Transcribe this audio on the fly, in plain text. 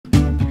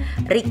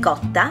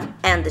ricotta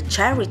and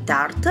cherry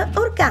tart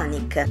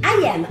organic. I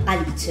am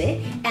Alice,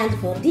 and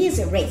for this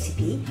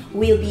recipe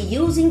we'll be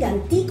using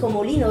Antico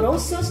Molino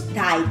Rosso's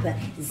type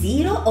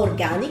 0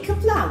 organic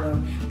flour,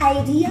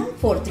 ideal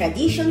for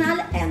traditional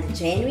and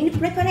genuine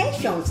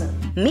preparations.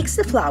 Mix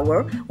the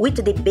flour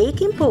with the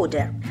baking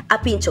powder, a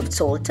pinch of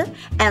salt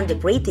and the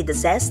grated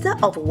zest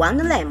of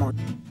 1 lemon.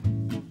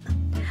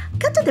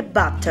 Cut the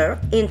butter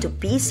into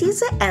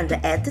pieces and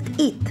add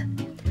it.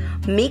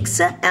 Mix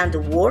and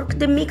work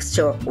the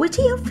mixture with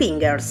your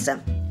fingers.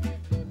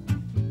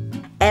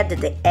 Add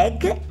the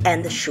egg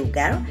and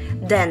sugar,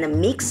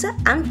 then mix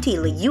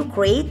until you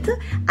create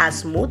a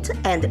smooth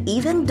and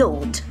even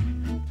dough.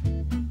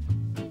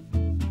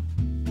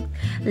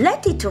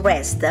 Let it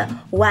rest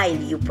while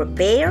you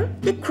prepare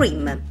the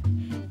cream.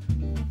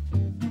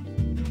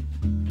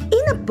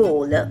 In a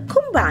bowl,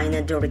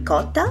 combine the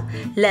ricotta,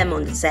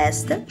 lemon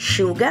zest,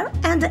 sugar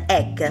and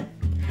egg.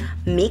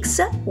 Mix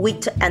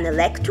with an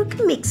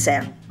electric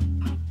mixer.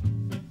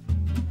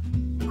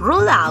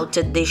 Roll out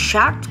the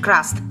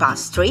shortcrust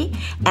pastry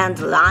and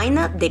line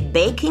the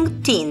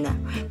baking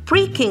tin,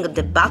 pricking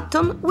the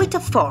bottom with a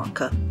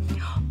fork.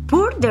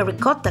 Pour the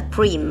ricotta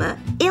cream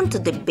into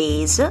the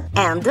base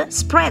and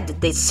spread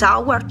the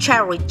sour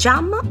cherry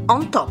jam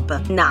on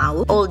top.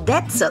 Now all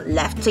that's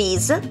left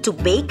is to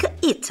bake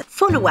it.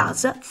 Follow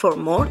us for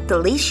more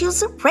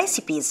delicious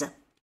recipes.